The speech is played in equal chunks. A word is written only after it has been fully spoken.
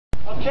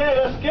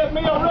Okay, let's get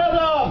me a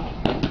rhythm.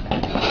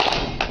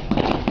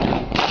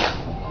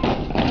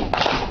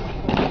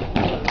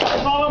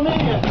 Follow me.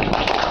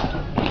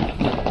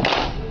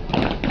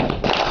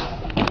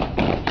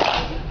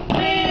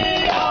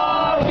 We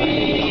are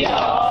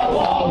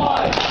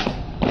Walmart.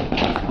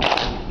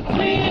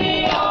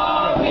 We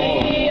are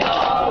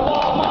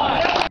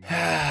Walmart.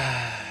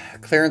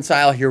 Clearance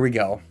aisle, here we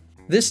go.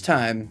 This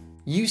time,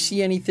 you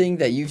see anything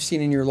that you've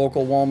seen in your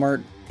local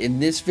Walmart in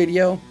this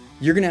video,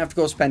 you're gonna have to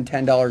go spend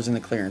 $10 in the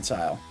clearance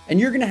aisle. And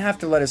you're gonna have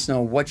to let us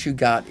know what you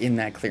got in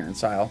that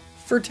clearance aisle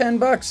for 10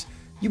 bucks.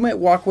 You might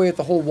walk away with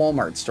the whole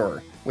Walmart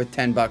store with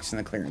 10 bucks in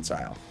the clearance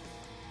aisle.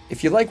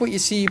 If you like what you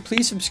see,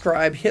 please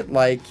subscribe, hit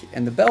like,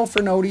 and the bell for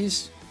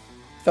noties.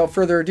 Without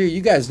further ado,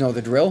 you guys know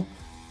the drill.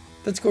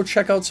 Let's go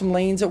check out some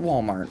lanes at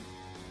Walmart.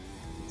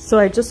 So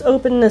I just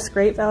opened this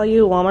Great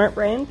Value Walmart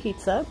brand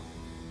pizza.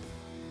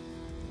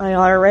 I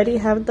already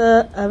have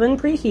the oven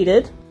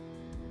preheated.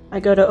 I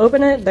go to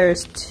open it,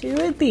 there's 2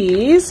 of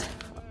these,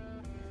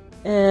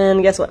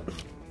 and guess what?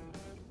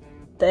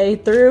 They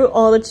threw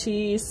all the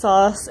cheese,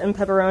 sauce, and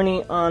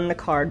pepperoni on the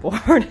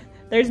cardboard.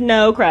 There's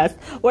no crust.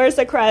 Where's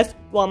the crust,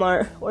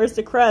 Walmart? Where's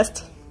the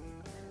crust?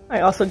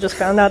 I also just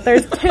found out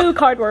there's 2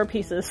 cardboard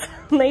pieces.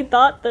 They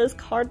thought this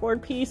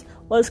cardboard piece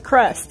was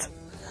crust.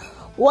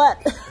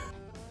 What?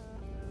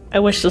 I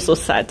wish this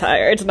was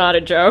satire. It's not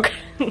a joke.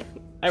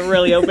 I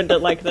really opened it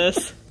like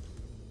this.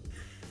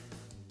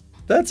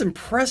 That's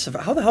impressive.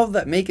 How the hell did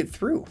that make it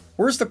through?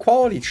 Where's the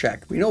quality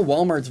check? We know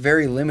Walmart's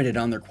very limited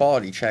on their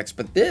quality checks,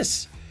 but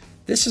this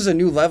is a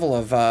new level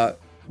of,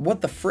 what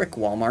the frick,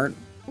 Walmart?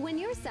 When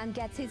your son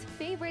gets his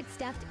favorite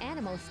stuffed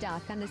animal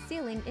stock on the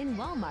ceiling in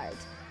Walmart.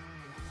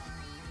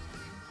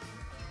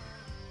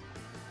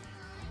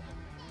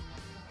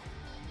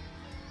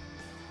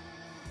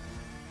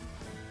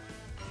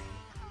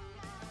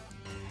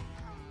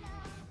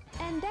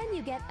 And then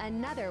you get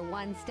another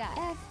one stuff.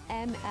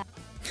 FML.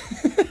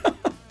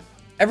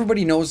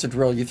 Everybody knows the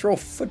drill. You throw a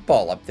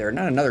football up there,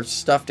 not another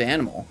stuffed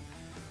animal.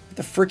 What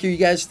the frick are you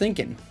guys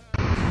thinking?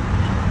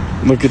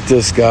 Look at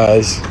this,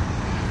 guys.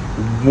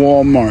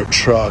 Walmart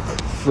truck.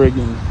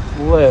 Friggin'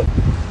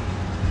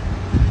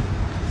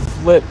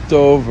 flipped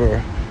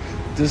over.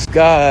 This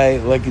guy,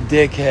 like a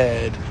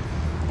dickhead,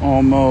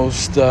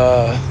 almost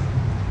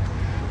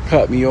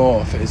cut me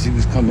off as he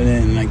was coming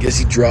in. I guess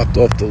he dropped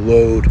off the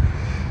load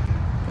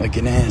like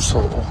an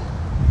asshole.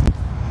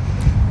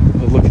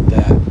 But look at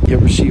that. You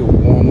ever see a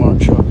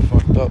Walmart truck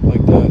fucked up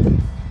like that?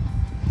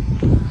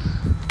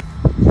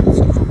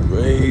 It's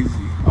crazy.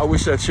 I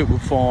wish that shit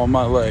would fall on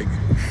my leg.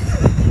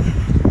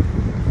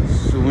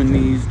 Suing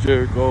these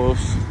jerk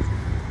offs.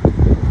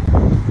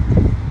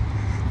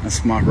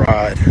 That's my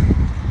ride.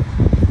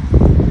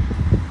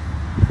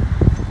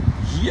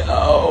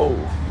 Yo!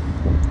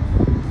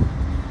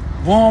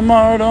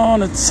 Walmart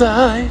on its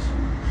side.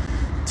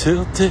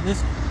 Tilted.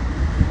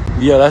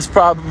 Yeah, that's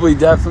probably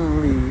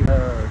definitely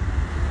a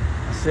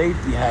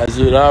safety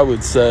hazard, I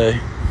would say.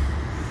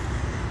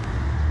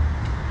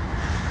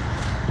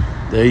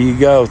 There you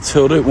go,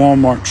 tilted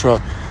Walmart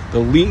truck. The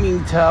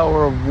leaning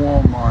tower of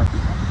Walmart.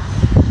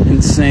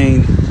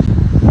 Insane.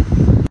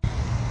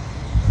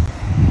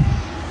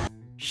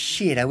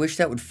 Shit, I wish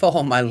that would fall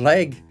on my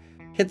leg.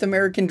 Hit the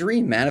American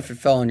dream, man, if it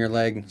fell on your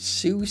leg.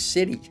 Sioux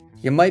City.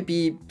 You might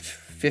be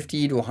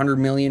 50 to 100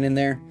 million in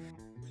there.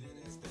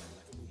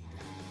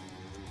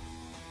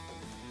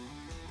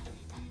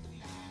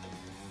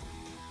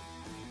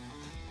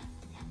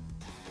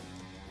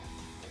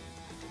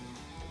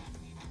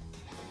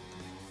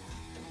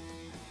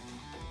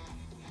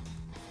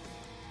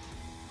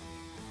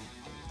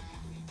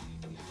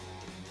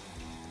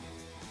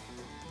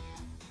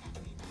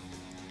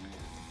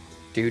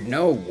 Dude,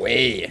 no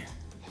way.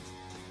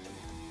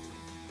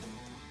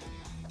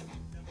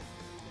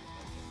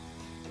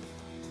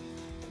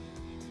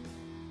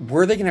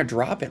 Where are they gonna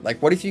drop it?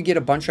 Like, what if you get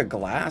a bunch of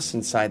glass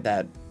inside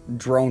that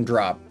drone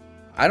drop?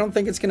 I don't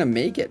think it's gonna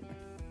make it.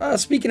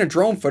 Speaking of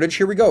drone footage,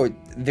 here we go.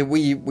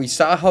 We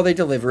saw how they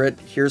deliver it.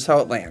 Here's how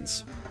it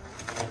lands.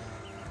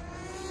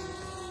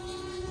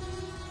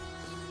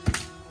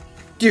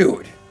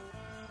 Dude.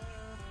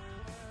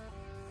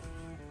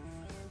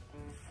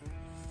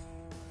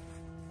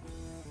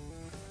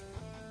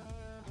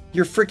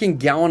 Your freaking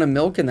gallon of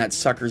milk in that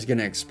sucker's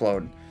gonna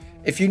explode.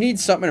 If you need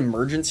something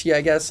emergency,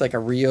 I guess, like a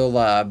real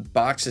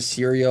box of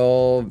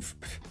cereal,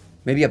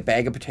 maybe a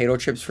bag of potato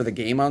chips for the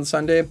game on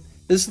Sunday,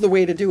 this is the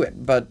way to do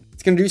it, but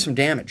it's gonna do some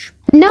damage.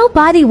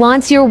 Nobody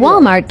wants your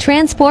Walmart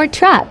transport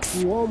trucks.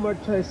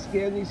 Walmart trying to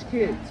scam these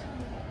kids.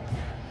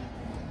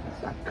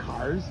 That's not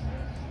cars.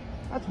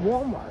 That's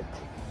Walmart.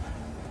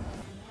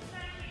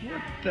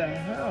 What the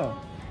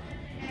hell?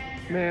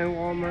 Man,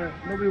 Walmart.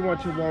 Nobody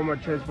wants your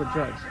Walmart transport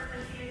trucks.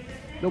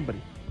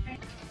 Nobody.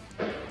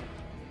 Do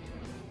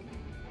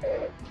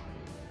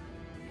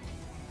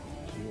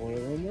you want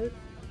a Walmart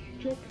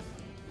truck?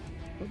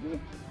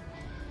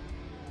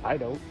 I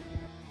don't.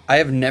 I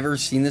have never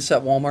seen this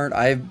at Walmart.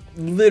 I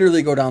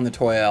literally go down the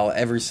toy aisle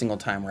every single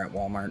time we're at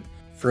Walmart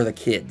for the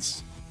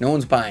kids. No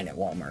one's buying at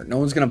Walmart. No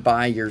one's gonna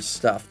buy your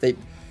stuff.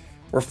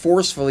 or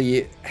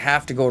forcefully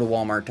have to go to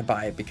Walmart to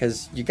buy it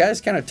because you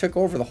guys kind of took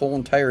over the whole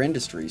entire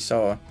industry.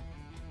 So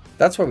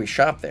that's why we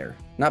shop there.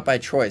 Not by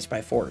choice,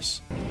 by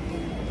force.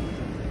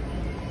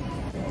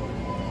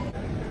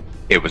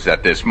 It was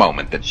at this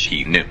moment that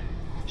she knew.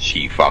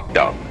 She fucked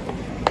up.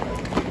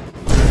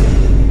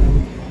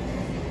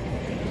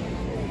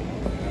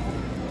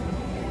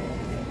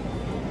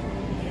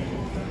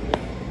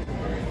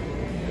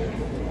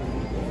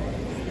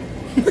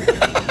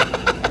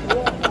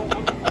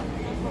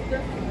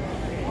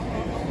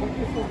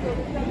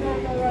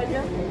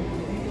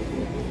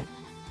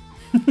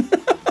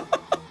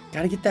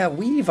 Gotta get that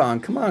weave on.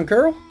 Come on,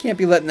 girl. Can't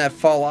be letting that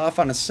fall off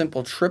on a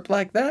simple trip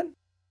like that.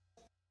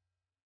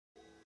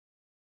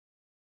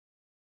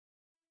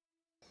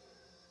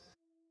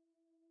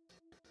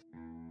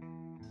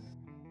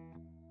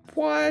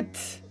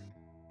 What?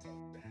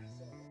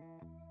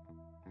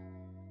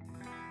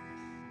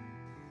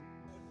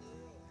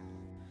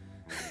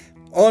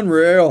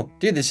 Unreal.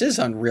 Dude, this is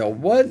unreal.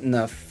 What in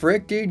the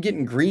frick, dude?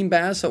 Getting green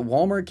bass at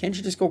Walmart? Can't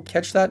you just go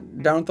catch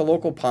that down at the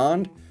local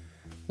pond?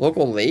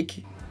 Local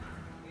lake?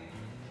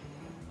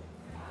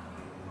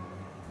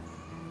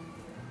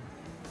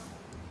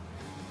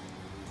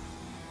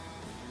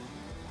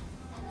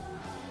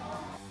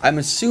 I'm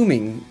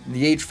assuming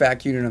the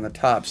HVAC unit on the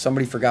top,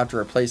 somebody forgot to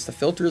replace the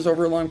filters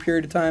over a long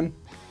period of time.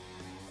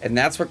 And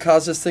that's what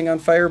caused this thing on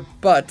fire.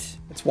 But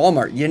it's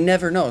Walmart. You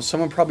never know.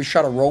 Someone probably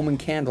shot a Roman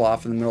candle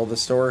off in the middle of the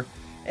store.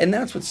 And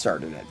that's what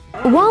started it.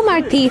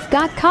 Walmart thief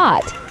got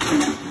caught.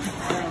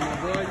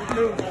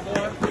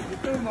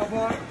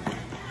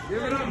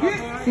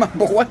 My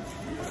boy.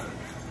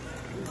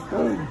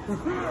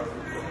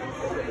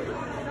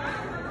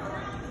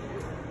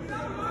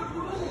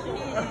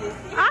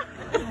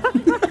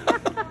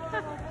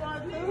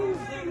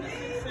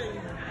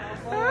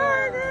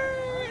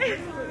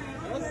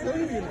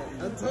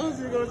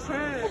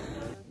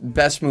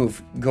 Best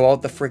move, go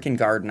out the freaking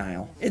garden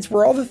aisle. It's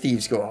where all the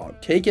thieves go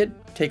out. Take it,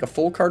 take a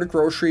full cart of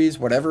groceries,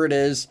 whatever it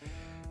is,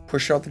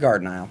 push it out the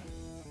garden aisle.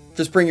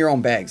 Just bring your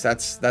own bags.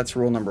 That's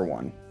rule number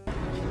 1.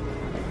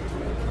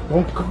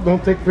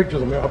 Don't take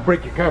pictures of me. I'll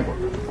break your camera.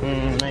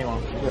 No, you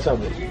won't. Yes, I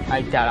will.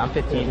 I doubt it. I'm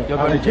 15. You'll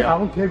go to jail. I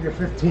don't care if you're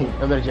 15.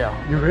 You'll go to jail.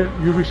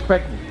 You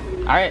respect me.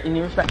 All right, and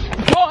you respect.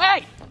 Oh,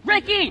 hey!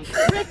 Ricky!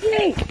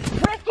 Ricky!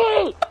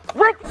 Ricky!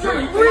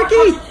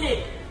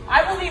 Ricky!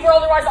 I will leave her,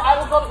 otherwise I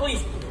will call the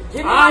police.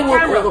 Give me my camera.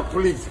 I will call the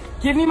police.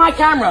 Give me my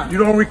camera. You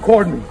don't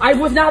record me. I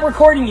was not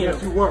recording you.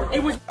 Yes, you were.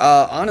 It was.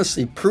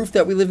 Honestly, proof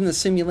that we live in the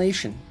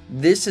simulation.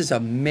 This is a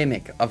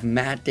mimic of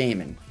Matt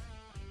Damon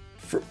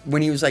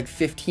when he was like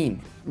 15.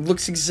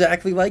 Looks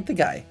exactly like the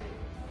guy.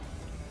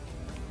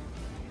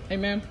 Hey,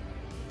 man. Do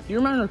you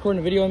remember recording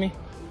a video of me?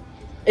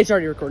 It's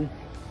already recording.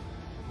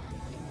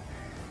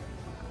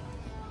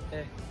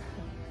 Hey.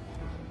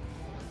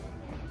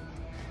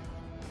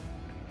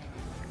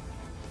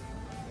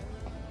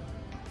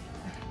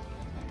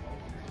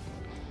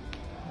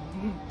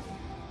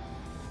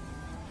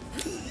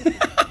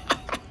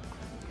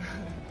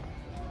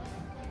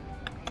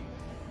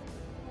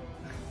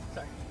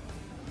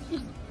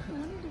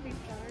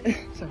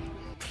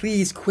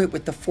 Please quit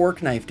with the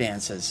fork knife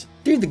dances.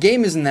 Dude, the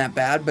game isn't that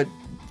bad, but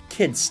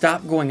kids,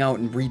 stop going out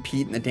and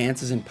repeating the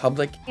dances in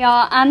public.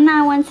 Y'all, I'm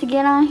not one to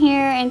get on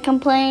here and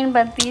complain,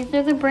 but these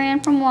are the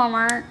brand from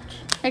Walmart.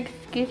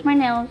 Excuse my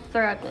nails,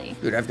 they're ugly.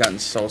 Dude, I've gotten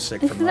so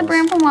sick This from is those. the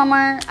brand from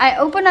Walmart. I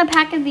opened a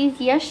pack of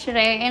these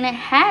yesterday, and it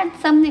had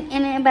something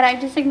in it, but I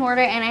just ignored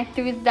it, and I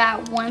threw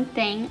that one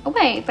thing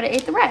away, but I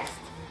ate the rest.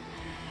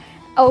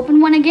 I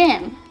opened one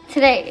again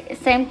today,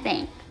 same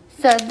thing.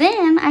 So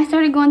then I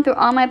started going through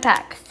all my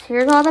packs.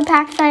 Here's all the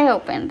packs I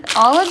opened.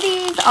 All of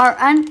these are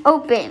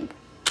unopened.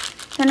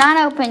 They're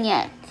not open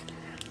yet.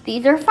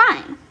 These are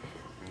fine.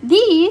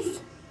 These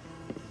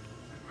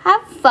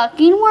have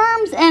fucking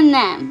worms in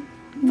them.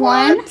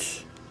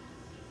 What?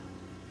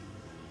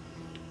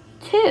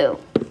 1, 2.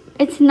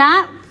 It's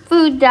not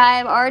food dye.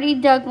 I've already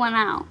dug one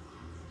out.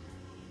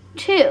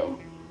 2.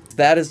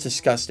 That is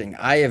disgusting.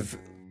 I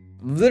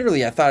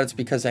thought it's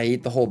because I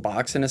ate the whole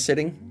box in a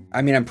sitting.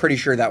 I mean, I'm pretty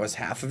sure that was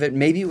half of it.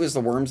 Maybe it was the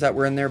worms that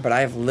were in there, but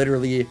I have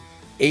literally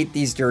ate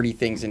these dirty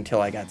things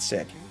until I got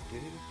sick.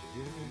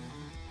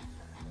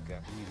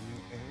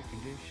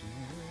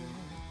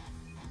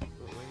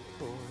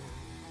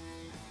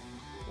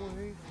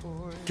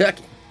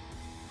 Tucky.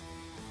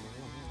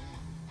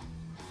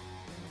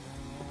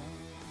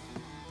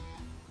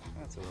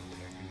 That's a lovely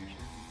air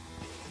conditioner.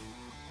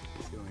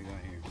 Let's see what we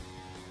got here.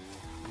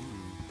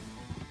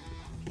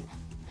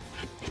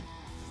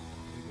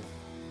 We got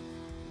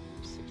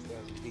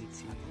 6,000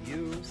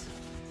 BTUs.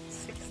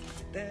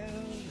 6,000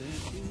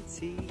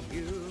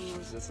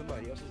 BTUs. That's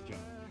somebody else's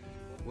junk.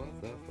 What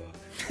the fuck?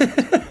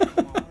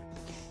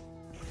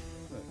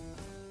 Look,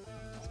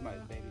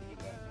 somebody's baby ain't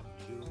got no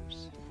juice.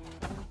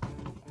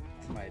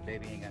 Somebody's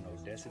baby ain't got no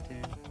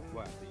Desitin.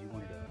 Why? So you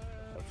wanted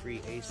a free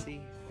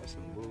AC? That's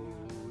some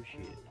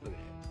bullshit. Look at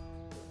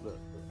that. Look,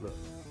 look.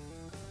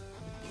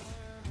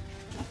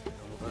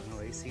 Don't look like no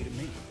AC to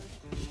me.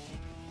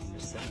 I'm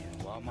just saying,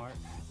 Walmart,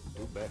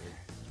 do better.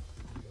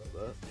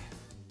 But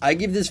I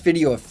give this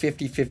video a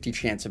 50-50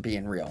 chance of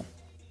being real.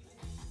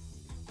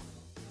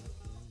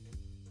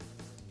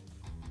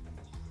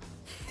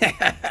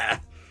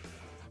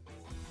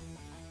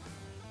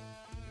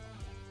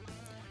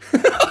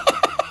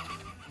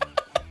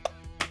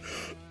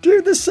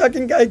 Dude, the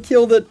second guy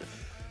killed it.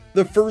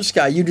 The first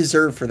guy, you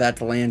deserve for that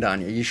to land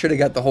on you. You should have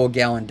got the whole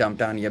gallon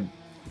dumped on you.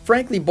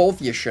 Frankly,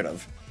 both of you should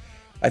have.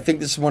 I think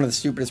this is one of the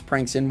stupidest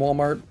pranks in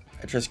Walmart.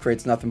 It just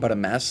creates nothing but a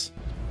mess.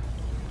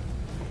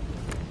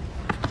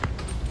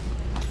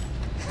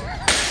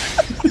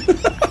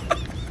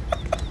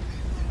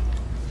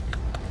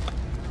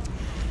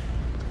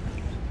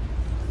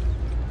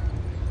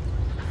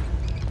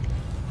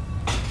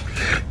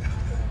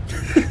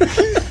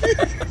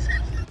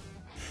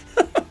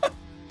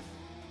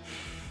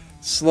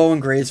 Slow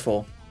and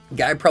graceful.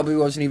 Guy probably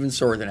wasn't even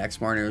sore the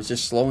next morning. It was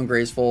just slow and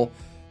graceful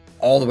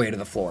all the way to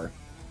the floor.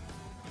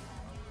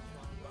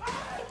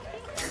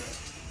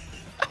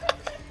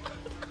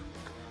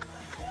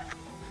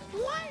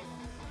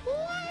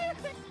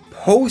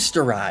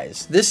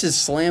 Posterized. This is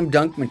slam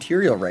dunk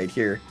material right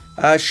here.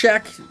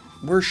 Shaq,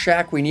 where's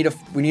Shaq? We need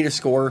a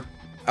score.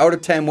 Out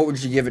of 10, what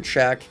would you give it,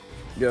 Shaq?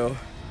 Yo.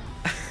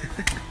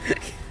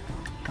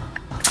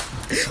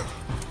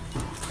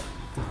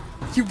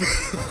 You.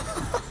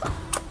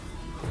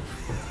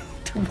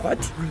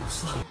 What?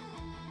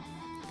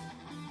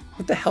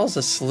 What the hell's a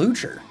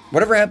sloocher?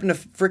 Whatever happened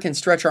to frickin'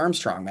 Stretch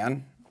Armstrong,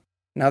 man?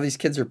 Now these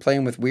kids are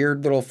playing with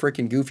weird little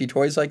frickin' goofy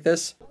toys like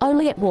this?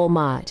 Only at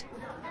Walmart.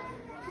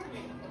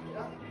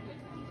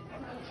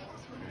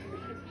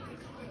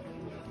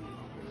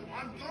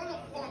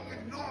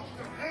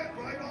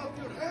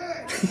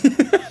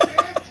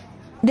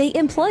 The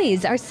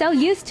employees are so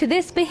used to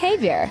this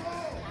behavior.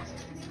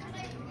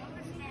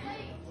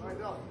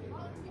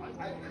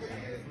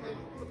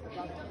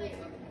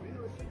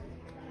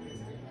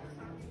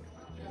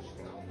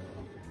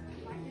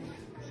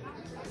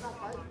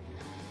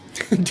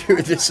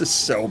 Dude, this is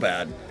so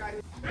bad.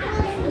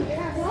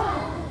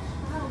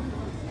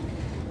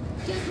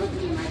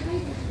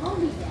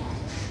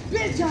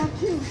 Bitch, I'm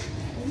cute.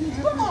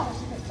 Come on.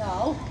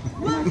 No.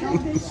 Look how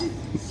this shit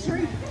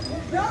straight.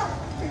 No.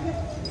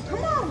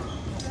 Come on.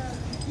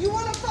 You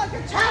want to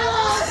fucking tell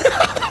us?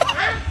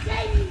 I'm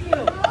saving you.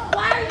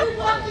 Why are you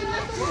walking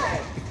this way?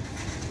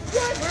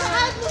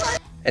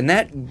 And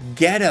that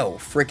ghetto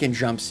frickin'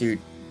 jumpsuit.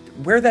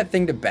 Wear that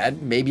thing to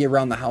bed, maybe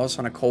around the house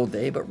on a cold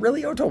day, but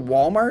really out to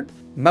Walmart?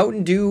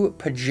 Mountain Dew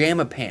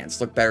pajama pants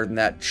look better than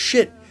that.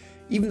 Shit,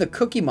 even the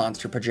Cookie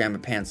Monster pajama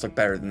pants look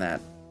better than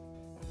that.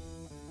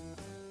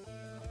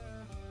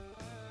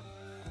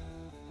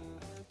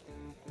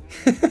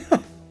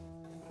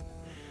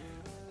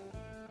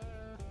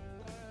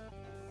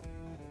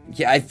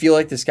 Yeah, I feel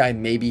like this guy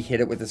maybe hit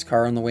it with his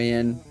car on the way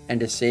in, and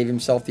to save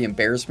himself the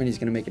embarrassment, he's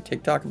gonna make a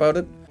TikTok about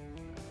it.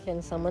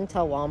 Can someone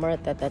tell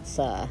Walmart that that's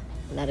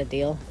not a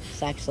deal?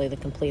 It's actually the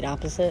complete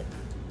opposite.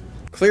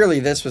 Clearly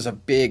this was a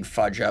big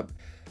fudge up,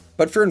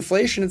 but for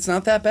inflation, it's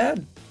not that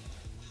bad.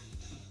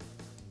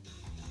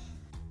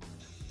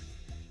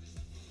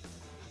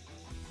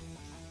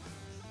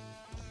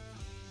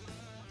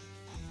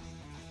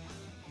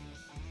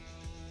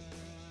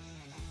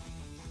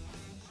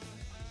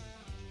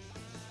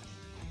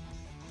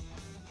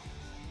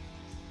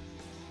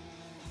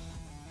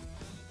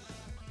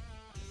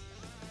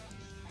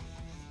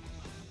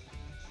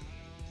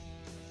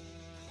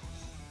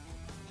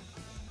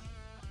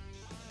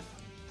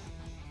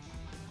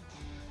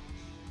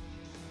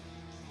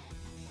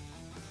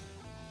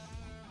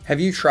 Have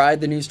you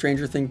tried the new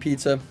Stranger Thing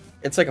pizza?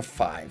 It's like a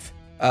 5.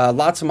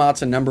 Lots of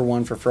Matza,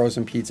 #1 for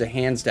frozen pizza,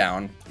 hands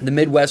down. In the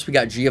Midwest, we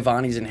got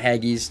Giovanni's and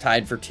Haggie's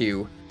tied for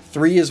 2.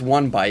 3 is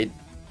One Bite.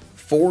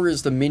 4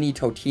 is the mini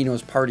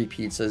Totino's party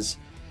pizzas.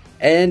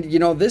 And, you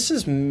know, this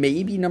is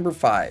maybe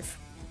 #5.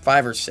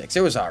 5 or 6.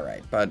 It was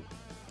alright, but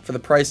for the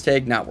price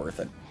tag, not worth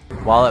it.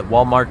 While at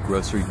Walmart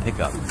grocery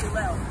pickup,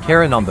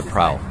 Karen on the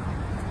prowl.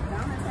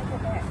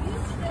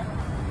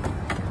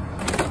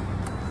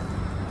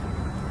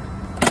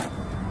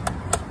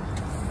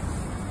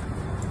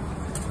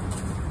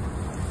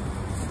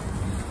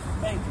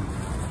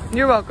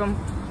 You're welcome.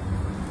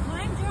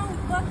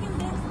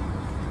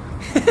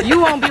 You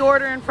won't be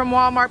ordering from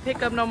Walmart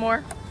pickup no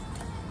more.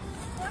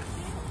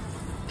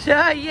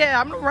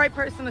 Yeah, I'm the right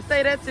person to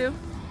say that to.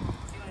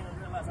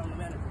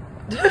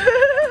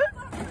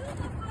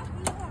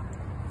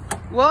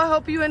 Well, I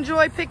hope you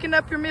enjoy picking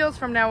up your meals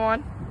from now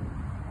on.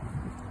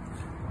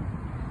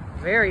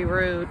 Very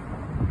rude.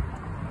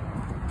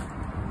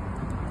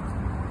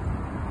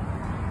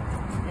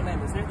 Your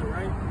name is Hector,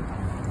 right?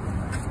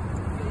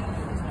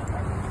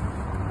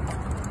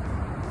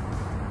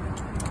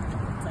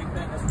 Take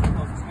that. That's the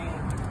closest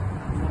hand.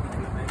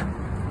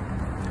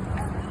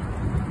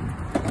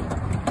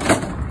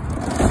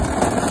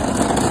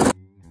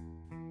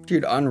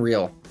 Dude,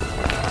 unreal.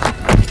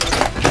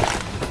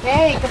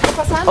 Hey, ¿qué está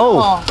pasando?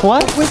 Oh,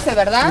 what? ¿Tú fuiste,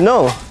 verdad?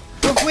 No.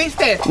 ¿Tú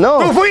fuiste? No.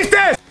 ¿Tú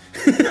fuiste?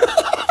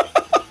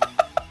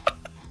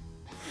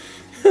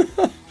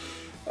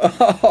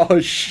 Oh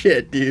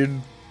shit,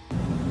 dude.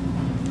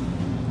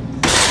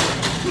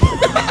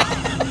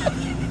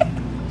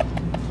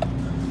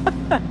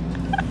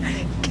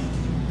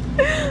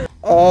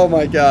 Oh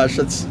my gosh,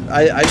 that's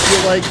I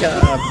feel like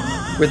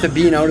with it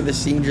being out of the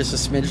scene just a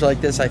smidge like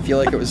this, I feel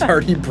like it was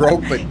already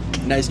broke, but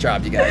nice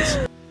job, you guys.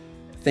 I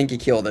think you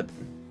killed it.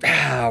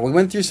 We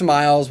went through some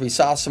aisles, we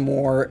saw some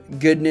more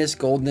goodness,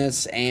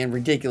 goldness, and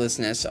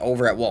ridiculousness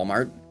over at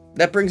Walmart.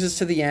 That brings us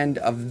to the end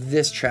of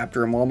this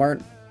chapter in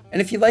Walmart.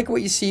 And if you like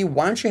what you see,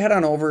 why don't you head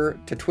on over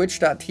to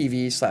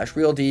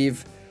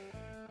twitch.tv/RealDeev.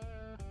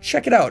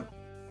 Check it out.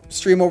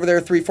 Stream over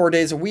there 3-4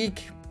 days a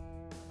week.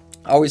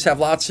 Always have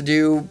lots to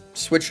do,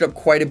 switch it up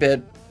quite a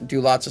bit,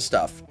 do lots of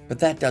stuff. But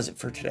that does it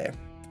for today.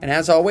 And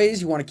as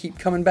always, you want to keep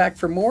coming back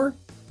for more,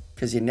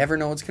 because you never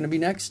know what's going to be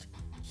next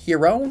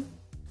here on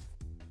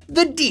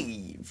the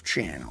DEEV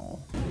channel.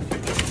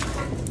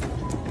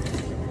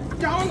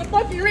 Y'all want the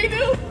fucking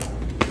redo?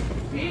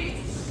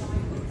 Bitch.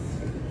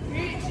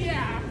 Bitch,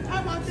 yeah.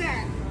 How about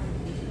that?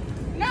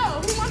 No,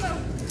 we want to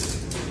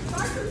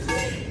start some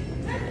shit.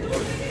 Let's do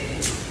it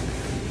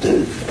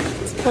again.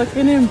 It's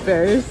fucking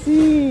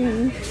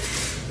embarrassing.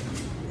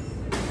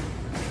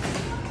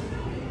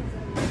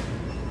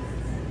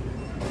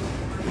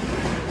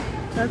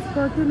 That's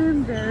fucking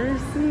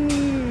embarrassing.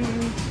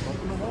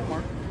 Welcome to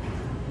Walmart.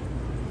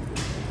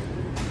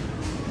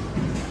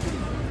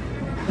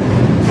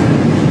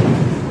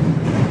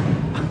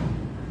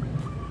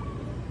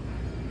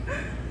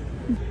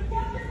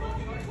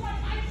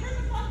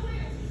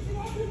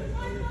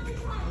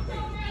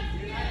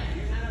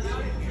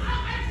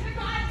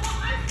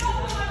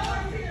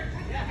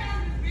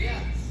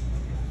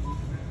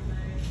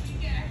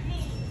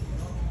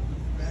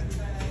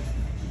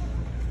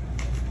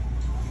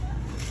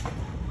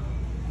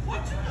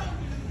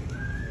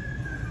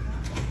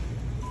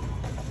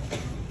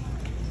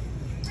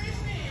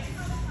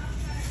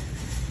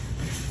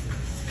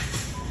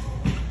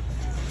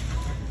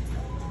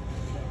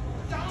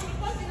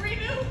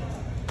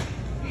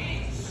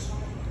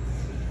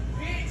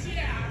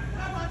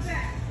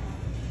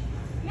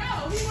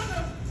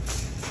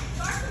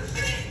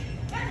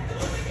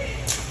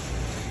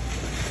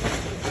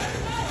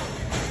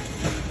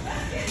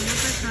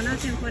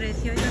 Se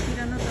enfureció y está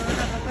tirando toda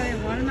la ropa de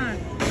Walmart.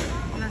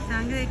 La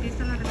sangre de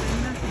Cristo la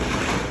reprenda.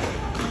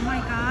 Oh my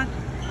God.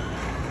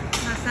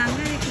 La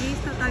sangre de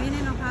Cristo está bien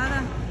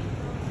enojada.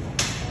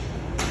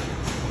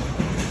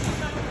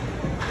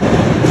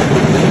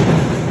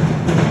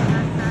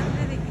 La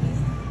sangre de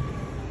Cristo.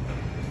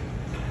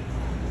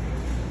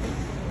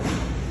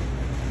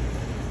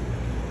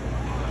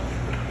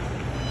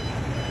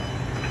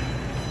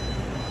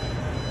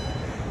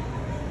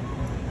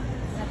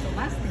 ¿La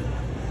tomaste?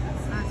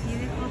 Así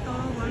dejó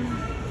todo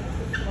Walmart.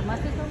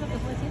 ¿Tomaste todo lo que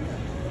fue haciendo?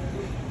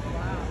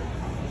 Wow.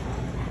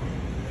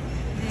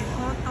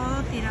 Dejó todo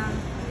tirado.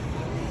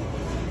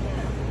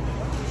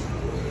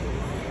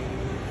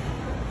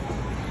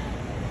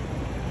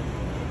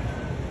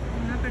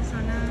 Una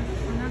persona,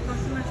 una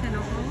customer se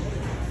enojó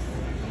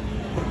y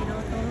tiró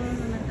toda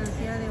la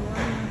mercancía de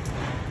Walmart.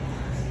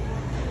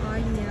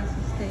 Ay, me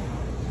asusté.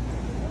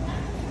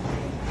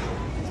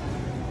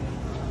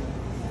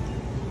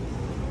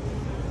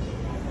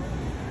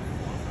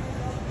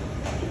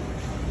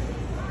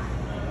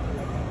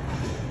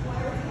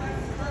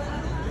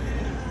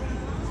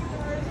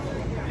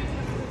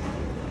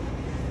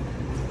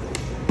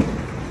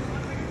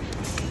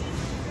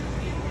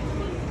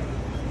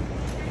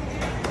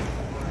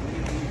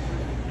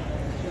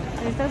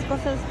 Estas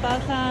cosas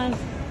pasan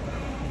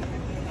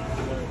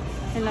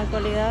en la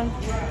actualidad.